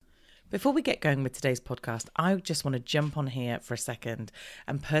Before we get going with today's podcast, I just want to jump on here for a second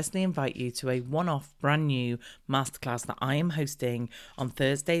and personally invite you to a one-off brand new masterclass that I am hosting on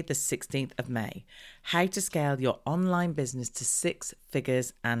Thursday, the 16th of May. How to scale your online business to 6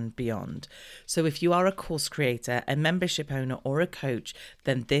 figures and beyond. So if you are a course creator, a membership owner, or a coach,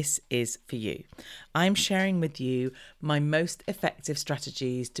 then this is for you. I'm sharing with you my most effective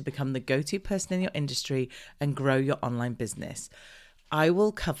strategies to become the go-to person in your industry and grow your online business. I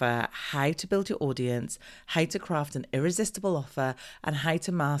will cover how to build your audience, how to craft an irresistible offer, and how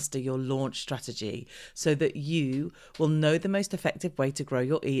to master your launch strategy so that you will know the most effective way to grow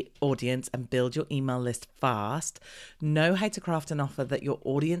your audience and build your email list fast, know how to craft an offer that your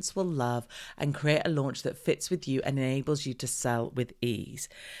audience will love, and create a launch that fits with you and enables you to sell with ease.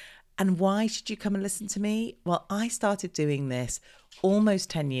 And why should you come and listen to me? Well, I started doing this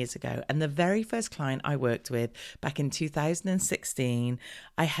almost 10 years ago. And the very first client I worked with back in 2016,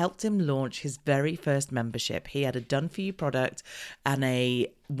 I helped him launch his very first membership. He had a done-for-you product and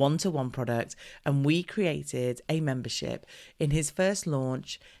a one-to-one product, and we created a membership. In his first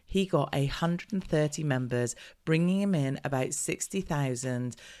launch, he got 130 members, bringing him in about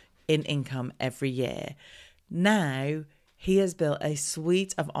 60,000 in income every year. Now, he has built a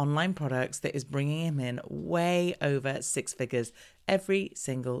suite of online products that is bringing him in way over 6 figures every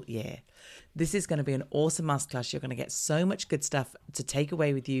single year. This is going to be an awesome masterclass. You're going to get so much good stuff to take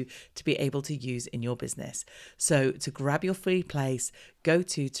away with you to be able to use in your business. So to grab your free place, go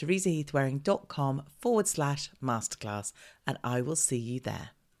to teresaheathwareing.com/masterclass, and I will see you there.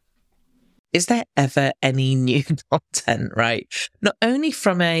 Is there ever any new content, right? Not only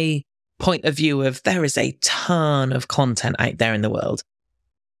from a point of view of there is a ton of content out there in the world.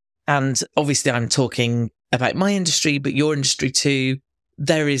 And obviously I'm talking about my industry, but your industry too.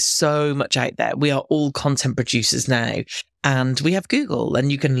 There is so much out there. We are all content producers now, and we have Google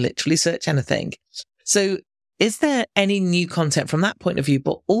and you can literally search anything. So is there any new content from that point of view?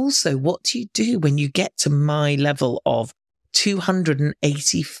 But also, what do you do when you get to my level of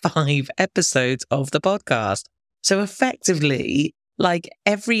 285 episodes of the podcast? So effectively, like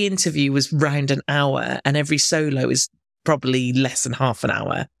every interview was round an hour and every solo is probably less than half an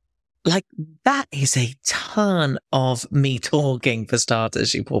hour. Like that is a ton of me talking for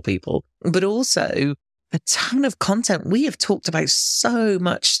starters, you poor people, but also a ton of content. We have talked about so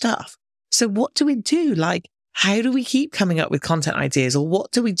much stuff. So what do we do? Like, how do we keep coming up with content ideas, or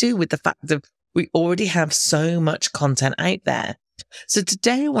what do we do with the fact that we already have so much content out there? So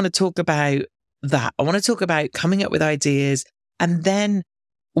today I want to talk about that. I want to talk about coming up with ideas, and then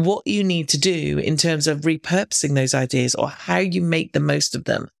what you need to do in terms of repurposing those ideas or how you make the most of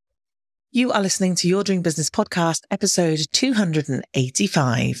them. You are listening to Your Dream Business Podcast, episode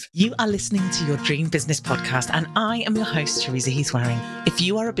 285. You are listening to Your Dream Business Podcast, and I am your host, Teresa Heathwareing. If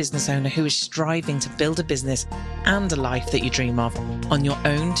you are a business owner who is striving to build a business and a life that you dream of on your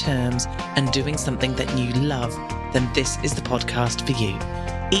own terms and doing something that you love, then this is the podcast for you.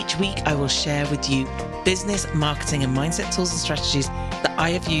 Each week, I will share with you business, marketing, and mindset tools and strategies that I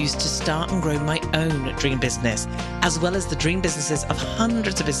have used to start and grow my own dream business, as well as the dream businesses of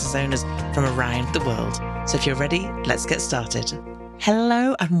hundreds of business owners from around the world. So if you're ready, let's get started.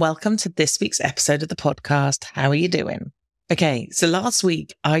 Hello, and welcome to this week's episode of the podcast. How are you doing? Okay, so last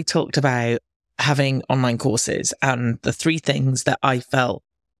week I talked about having online courses and the 3 things that I felt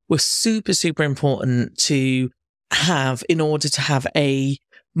were super, super important to have in order to have a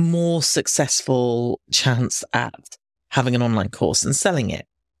more successful chance at having an online course and selling it.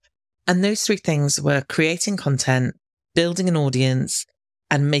 And those 3 things were creating content, building an audience,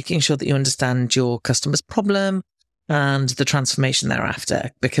 and making sure that you understand your customer's problem and the transformation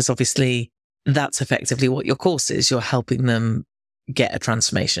thereafter, because obviously that's effectively what your course is. You're helping them get a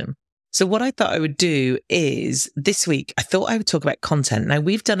transformation. So what I thought I would do is this week, I thought I would talk about content. Now,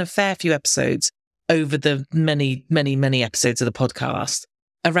 we've done a fair few episodes over the many, many, many episodes of the podcast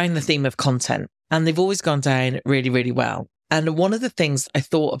around the theme of content, and they've always gone down really, really well. And one of the things I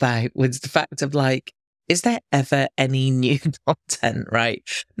thought about was the fact of like, is there ever any new content, right?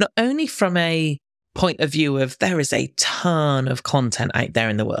 Not only from a point of view of there is a ton of content out there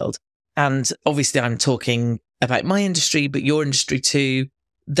in the world. And obviously I'm talking about my industry, but your industry too.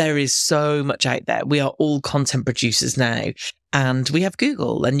 There is so much out there. We are all content producers now, and we have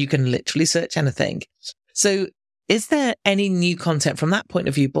Google and you can literally search anything. So is there any new content from that point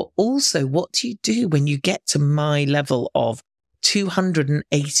of view? But also, what do you do when you get to my level of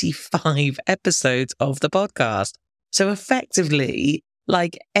 285 episodes of the podcast? So effectively,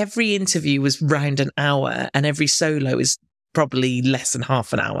 like every interview was round an hour and every solo is probably less than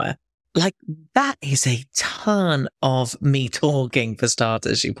half an hour. Like, that is a ton of me talking for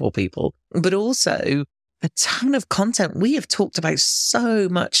starters, you poor people, but also a ton of content. We have talked about so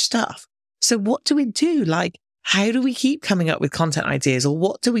much stuff. So what do we do? Like, how do we keep coming up with content ideas? Or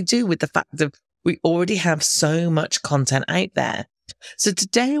what do we do with the fact that we already have so much content out there? So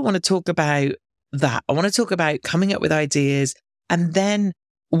today I want to talk about that. I want to talk about coming up with ideas and then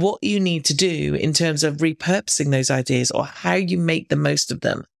what you need to do in terms of repurposing those ideas or how you make the most of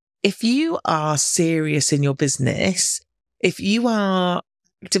them. If you are serious in your business, if you are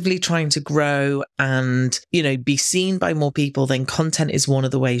actively trying to grow and, be seen by more people, then content is one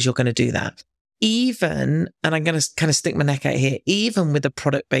of the ways you're going to do that. Even, and I'm going to kind of stick my neck out here, even with a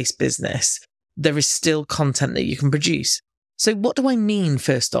product-based business, there is still content that you can produce. So what do I mean,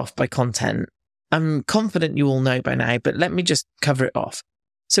 first off, by content? I'm confident you all know by now, but let me just cover it off.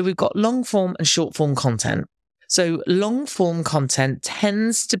 So we've got long form and short form content. So long form content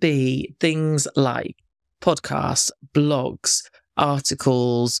tends to be things like podcasts, blogs,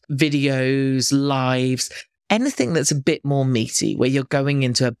 articles, videos, lives, anything that's a bit more meaty, where you're going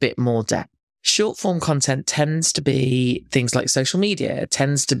into a bit more depth. Short form content tends to be things like social media,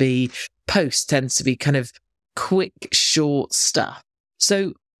 tends to be posts, tends to be kind of quick, short stuff.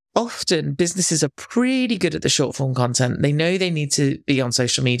 So often businesses are pretty good at the short form content. They know they need to be on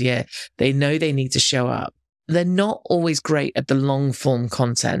social media. They know they need to show up. They're not always great at the long form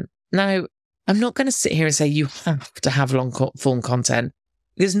content. Now, I'm not going to sit here and say you have to have long form content,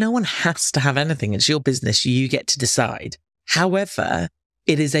 because no one has to have anything. It's your business. You get to decide. However,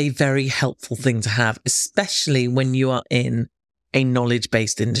 it is a very helpful thing to have, especially when you are in a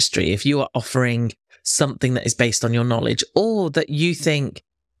knowledge-based industry. If you are offering something that is based on your knowledge or that you think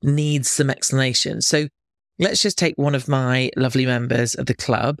needs some explanation. So let's just take one of my lovely members of the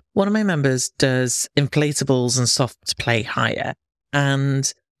club. One of my members does inflatables and soft play hire.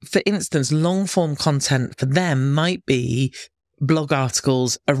 And for instance, long form content for them might be blog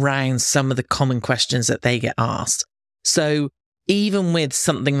articles around some of the common questions that they get asked. So even with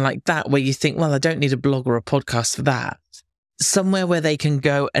something like that, where you think, well, I don't need a blog or a podcast for that, somewhere where they can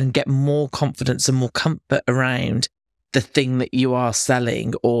go and get more confidence and more comfort around the thing that you are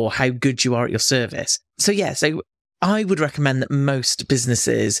selling or how good you are at your service. So I would recommend that most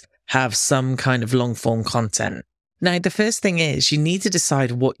businesses have some kind of long form content. Now, the first thing is you need to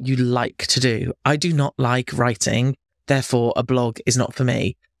decide what you like to do. I do not like writing. Therefore, a blog is not for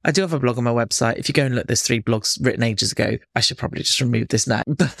me. I do have a blog on my website. If you go and look, there's 3 blogs written ages ago. I should probably just remove this now.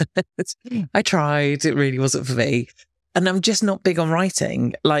 But I tried. It really wasn't for me. And I'm just not big on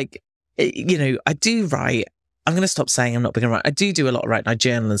writing. Like, I do write. I'm going to stop saying I'm not big on writing. I do a lot of writing. I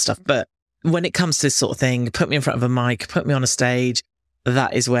journal and stuff. But when it comes to this sort of thing, put me in front of a mic, put me on a stage,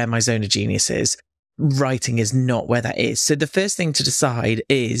 that is where my zone of genius is. Writing is not where that is. So the first thing to decide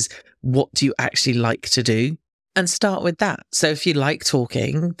is, what do you actually like to do? And start with that. So if you like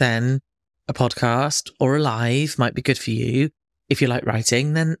talking, then a podcast or a live might be good for you. If you like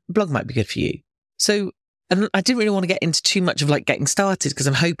writing, then a blog might be good for you. So, and I didn't really want to get into too much of like getting started, because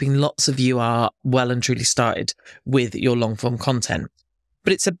I'm hoping lots of you are well and truly started with your long form content.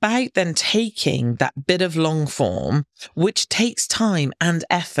 But it's about then taking that bit of long form, which takes time and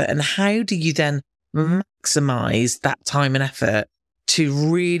effort, and how do you then maximize that time and effort to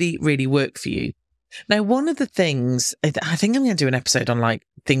really, really work for you? Now, one of the things, I think I'm going to do an episode on like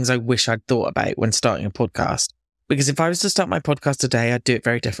things I wish I'd thought about when starting a podcast, because if I was to start my podcast today, I'd do it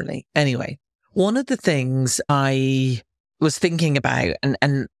very differently. Anyway, one of the things I was thinking about,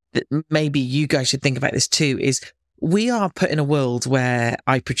 and maybe you guys should think about this too, is we are put in a world where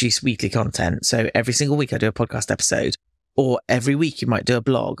I produce weekly content. So every single week I do a podcast episode, or every week you might do a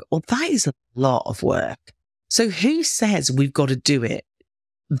blog. Well, that is a lot of work. So who says we've got to do it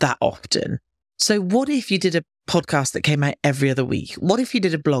that often? So what if you did a podcast that came out every other week? What if you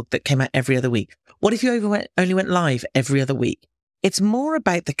did a blog that came out every other week? What if you only went live every other week? It's more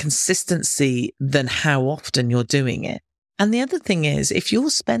about the consistency than how often you're doing it. And the other thing is, if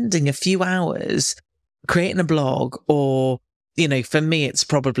you're spending a few hours creating a blog, or, for me, it's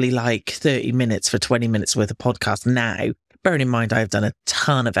probably like 30 minutes for 20 minutes worth of podcast now. Bearing in mind, I've done a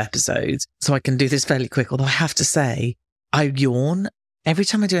ton of episodes, so I can do this fairly quick. Although I have to say, I yawn every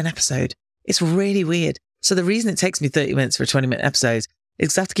time I do an episode. It's really weird. So the reason it takes me 30 minutes for a 20-minute episode is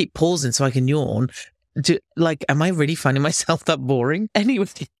because I have to keep pausing so I can yawn. Am I really finding myself that boring? Anyway,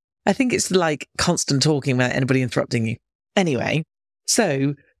 I think it's like constant talking without anybody interrupting you. Anyway,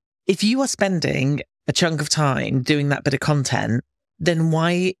 so if you are spending a chunk of time doing that bit of content, then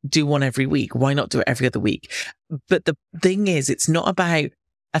why do one every week? Why not do it every other week? But the thing is, it's not about,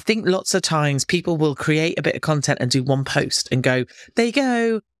 I think lots of times people will create a bit of content and do one post and go, there you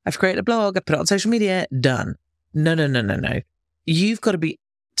go, I've created a blog, I put it on social media, done. No. You've got to be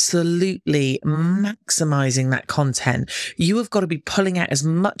absolutely maximizing that content. You have got to be pulling out as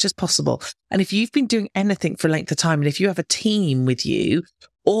much as possible. And if you've been doing anything for a length of time, and if you have a team with you,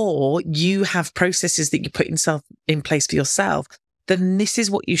 or you have processes that you put in place for yourself, then this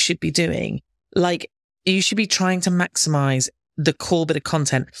is what you should be doing. Like, you should be trying to maximize the core bit of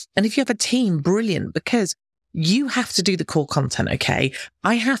content. And if you have a team, brilliant, because you have to do the core content, okay?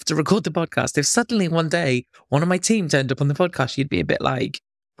 I have to record the podcast. If suddenly one day one of my team turned up on the podcast, you'd be a bit like,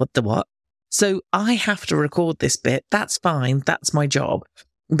 what the what? So I have to record this bit. That's fine. That's my job.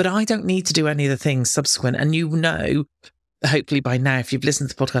 But I don't need to do any of the things subsequent. And you know, hopefully by now, if you've listened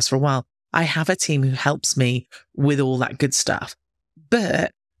to the podcast for a while, I have a team who helps me with all that good stuff.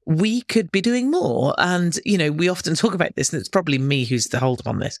 But we could be doing more. And, you know, we often talk about this, and it's probably me who's the hold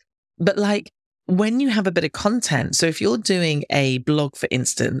on this. But like, when you have a bit of content, so if you're doing a blog, for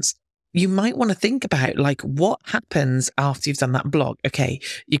instance, you might want to think about like, what happens after you've done that blog? Okay,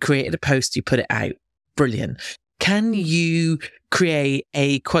 you created a post, you put it out. Brilliant. Can you create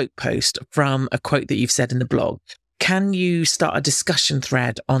a quote post from a quote that you've said in the blog? Can you start a discussion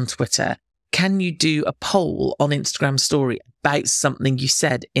thread on Twitter? Can you do a poll on Instagram story about something you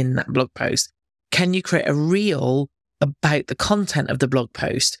said in that blog post? Can you create a reel about the content of the blog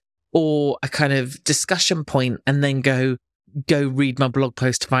post, or a kind of discussion point and then go read my blog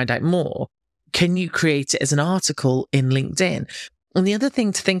post to find out more? Can you create it as an article in LinkedIn? And the other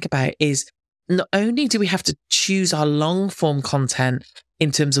thing to think about is, not only do we have to choose our long form content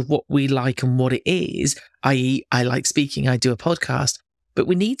in terms of what we like and what it is, i.e. I like speaking, I do a podcast, but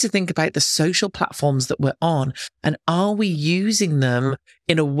we need to think about the social platforms that we're on, and are we using them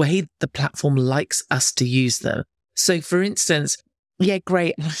in a way that the platform likes us to use them? So for instance, yeah,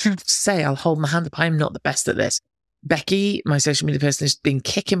 great. I have to say, I'll hold my hand up. I'm not the best at this. Becky, my social media person, has been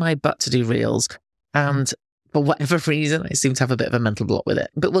kicking my butt to do reels. And for whatever reason, I seem to have a bit of a mental block with it,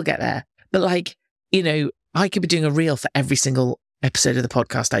 but we'll get there. But like, you know, I could be doing a reel for every single episode of the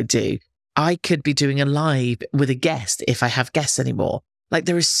podcast I do. I could be doing a live with a guest if I have guests anymore. Like,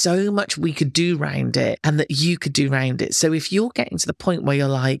 there is so much we could do around it, and that you could do around it. So if you're getting to the point where you're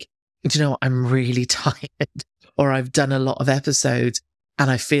like, do you know what, I'm really tired, or I've done a lot of episodes and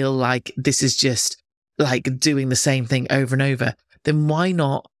I feel like this is just like doing the same thing over and over, then why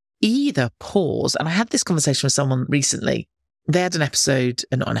not either pause? And I had this conversation with someone recently. They had they had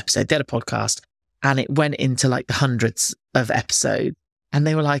a podcast, and it went into like the hundreds of episodes. And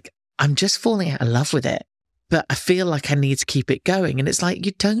they were like, I'm just falling out of love with it, but I feel like I need to keep it going. And it's like,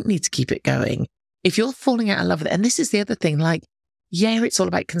 you don't need to keep it going. If you're falling out of love with it, and this is the other thing, like, yeah, it's all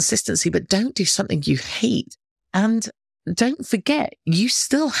about consistency, but don't do something you hate. And don't forget, you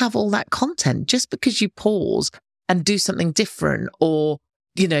still have all that content. Just because you pause and do something different, or,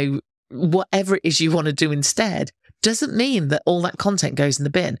 you know, whatever it is you want to do instead, doesn't mean that all that content goes in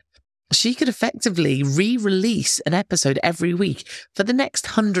the bin. She could effectively re-release an episode every week for the next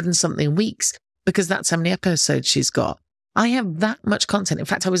 100 and something weeks, because that's how many episodes she's got. I have that much content. In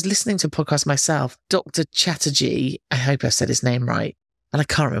fact, I was listening to a podcast myself, Dr. Chatterjee. I hope I've said his name right. And I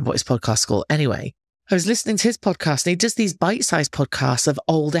can't remember what his podcast is called. Anyway, I was listening to his podcast, and he does these bite-sized podcasts of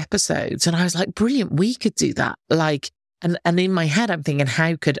old episodes. And I was like, brilliant, we could do that. Like, and in my head, I'm thinking,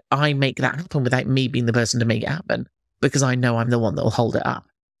 how could I make that happen without me being the person to make it happen? Because I know I'm the one that will hold it up.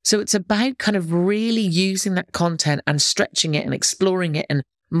 So it's about kind of really using that content and stretching it and exploring it and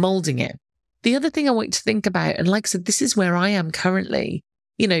molding it. The other thing I want you to think about, and like I said, this is where I am currently,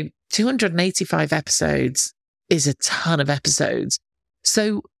 285 episodes is a ton of episodes.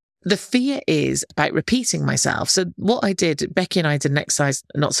 So the fear is about repeating myself. So what I did, Becky and I did an exercise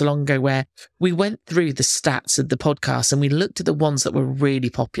not so long ago where we went through the stats of the podcast and we looked at the ones that were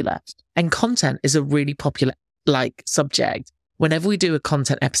really popular. And content is a really popular subject. Whenever we do a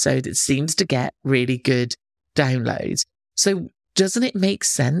content episode, it seems to get really good downloads. So doesn't it make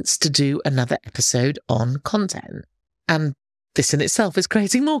sense to do another episode on content? And this in itself is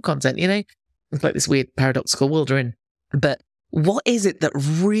creating more content, It's like this weird paradoxical world we're in. But what is it that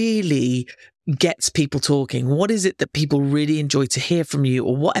really gets people talking? What is it that people really enjoy to hear from you?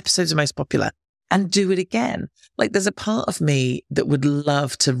 Or what episodes are most popular? And do it again. Like, there's a part of me that would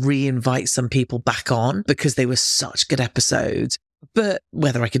love to re-invite some people back on because they were such good episodes. But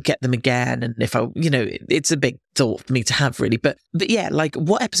whether I could get them again, and if I, it's a big thought for me to have, really. But yeah, like,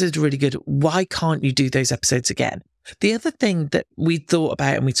 what episodes are really good? Why can't you do those episodes again? The other thing that we thought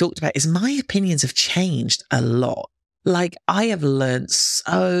about and we talked about is my opinions have changed a lot. Like, I have learned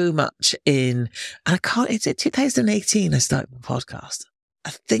so much is it 2018 I started my podcast? I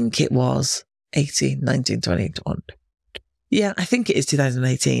think it was 18, 19, 20, 21. Yeah, I think it is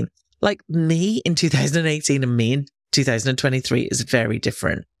 2018. Like me in 2018 and me in 2023 is very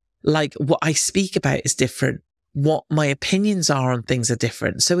different. Like what I speak about is different. What my opinions are on things are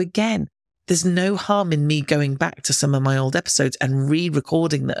different. So again, there's no harm in me going back to some of my old episodes and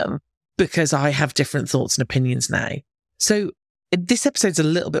re-recording them because I have different thoughts and opinions now. So this episode's a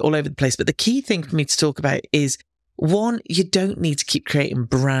little bit all over the place, but the key thing for me to talk about is, one, you don't need to keep creating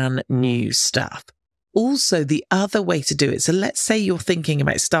brand new stuff. Also, the other way to do it, so let's say you're thinking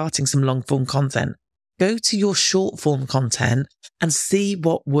about starting some long form content, go to your short form content and see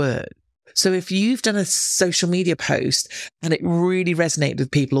what works. So if you've done a social media post and it really resonated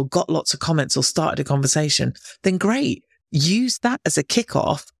with people or got lots of comments or started a conversation, then great. Use that as a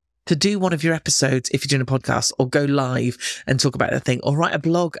kickoff to do one of your episodes if you're doing a podcast, or go live and talk about the thing, or write a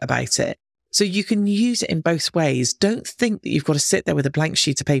blog about it. So you can use it in both ways. Don't think that you've got to sit there with a blank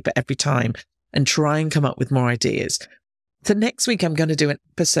sheet of paper every time and try and come up with more ideas. So next week, I'm going to do an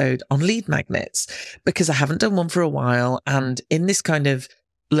episode on lead magnets because I haven't done one for a while. And in this kind of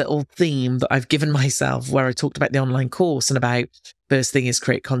little theme that I've given myself, where I talked about the online course and about first thing is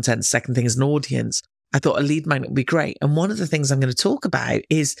create content, second thing is an audience, I thought a lead magnet would be great. And one of the things I'm going to talk about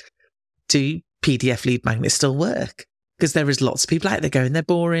is, do PDF lead magnets still work? Because there is lots of people out there going, they're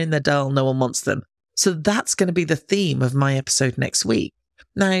boring, they're dull, no one wants them. So that's going to be the theme of my episode next week.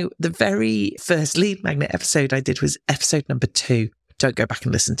 Now, the very first lead magnet episode I did was episode number 2. Don't go back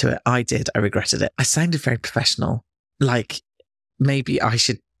and listen to it. I did. I regretted it. I sounded very professional. Like maybe I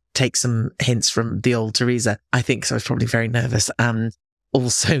should take some hints from the old Teresa. I think so. I was probably very nervous. And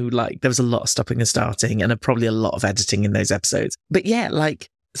also, like, there was a lot of stopping and starting and probably a lot of editing in those episodes. But yeah, like,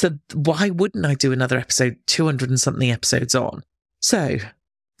 so why wouldn't I do another episode 200 and something episodes on? So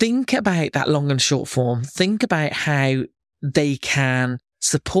think about that long and short form. Think about how they can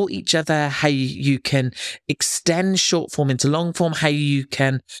support each other, how you can extend short form into long form, how you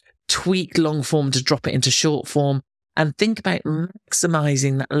can tweak long form to drop it into short form, and think about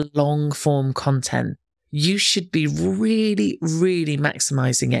maximizing that long form content. You should be really, really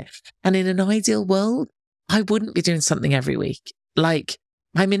maximizing it. And in an ideal world, I wouldn't be doing something every week. Like,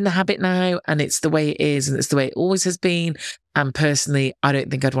 I'm in the habit now and it's the way it is and it's the way it always has been. And personally, I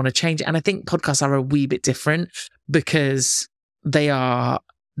don't think I'd want to change it. And I think podcasts are a wee bit different because they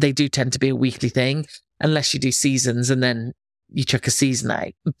do tend to be a weekly thing, unless you do seasons and then you chuck a season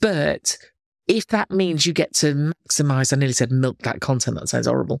out. But if that means you get to maximize, I nearly said milk that content, that sounds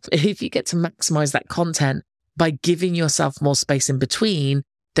horrible. If you get to maximize that content by giving yourself more space in between,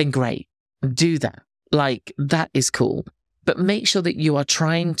 then great, do that. Like, that is cool. But make sure that you are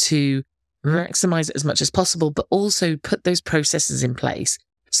trying to maximize it as much as possible, but also put those processes in place.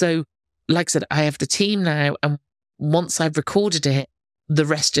 So, like I said, I have the team now, and once I've recorded it, the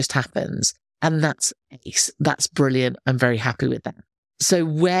rest just happens. And that's ace. That's brilliant. I'm very happy with that. So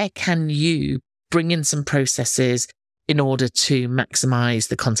where can you bring in some processes in order to maximize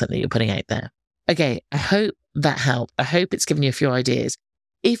the content that you're putting out there? Okay, I hope that helped. I hope it's given you a few ideas.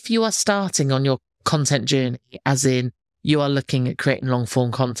 If you are starting on your content journey, as in you are looking at creating long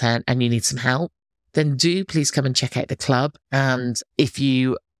form content and you need some help, then do please come and check out the club. And if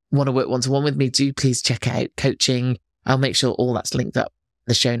you want to work one-to-one with me, do please check out coaching. I'll make sure all that's linked up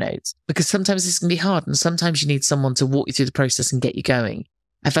in the show notes, because sometimes this can be hard and sometimes you need someone to walk you through the process and get you going.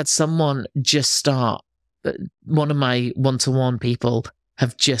 I've had someone just start, but one of my one-to-one people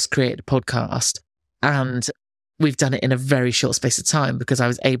have just created a podcast, and we've done it in a very short space of time because I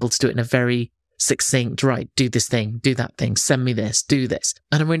was able to do it in a very succinct, right, do this thing, do that thing, send me this, do this.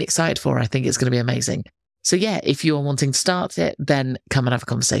 And I'm really excited for it. I think it's going to be amazing. So yeah, if you're wanting to start it, then come and have a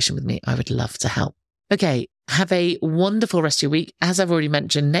conversation with me. I would love to help. Okay, have a wonderful rest of your week. As I've already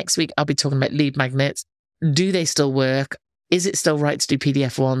mentioned, next week I'll be talking about lead magnets. Do they still work? Is it still right to do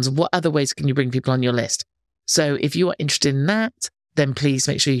PDF ones? What other ways can you bring people on your list? So if you are interested in that, then please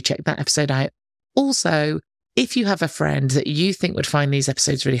make sure you check that episode out. Also, if you have a friend that you think would find these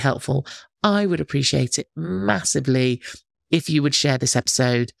episodes really helpful, I would appreciate it massively if you would share this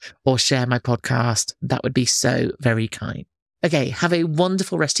episode or share my podcast. That would be so very kind. Okay, have a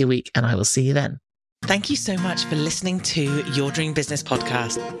wonderful rest of your week, and I will see you then. Thank you so much for listening to Your Dream Business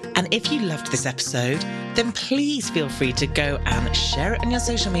podcast. And if you loved this episode, then please feel free to go and share it on your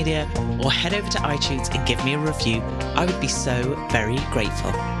social media or head over to iTunes and give me a review. I would be so very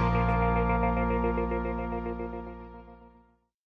grateful.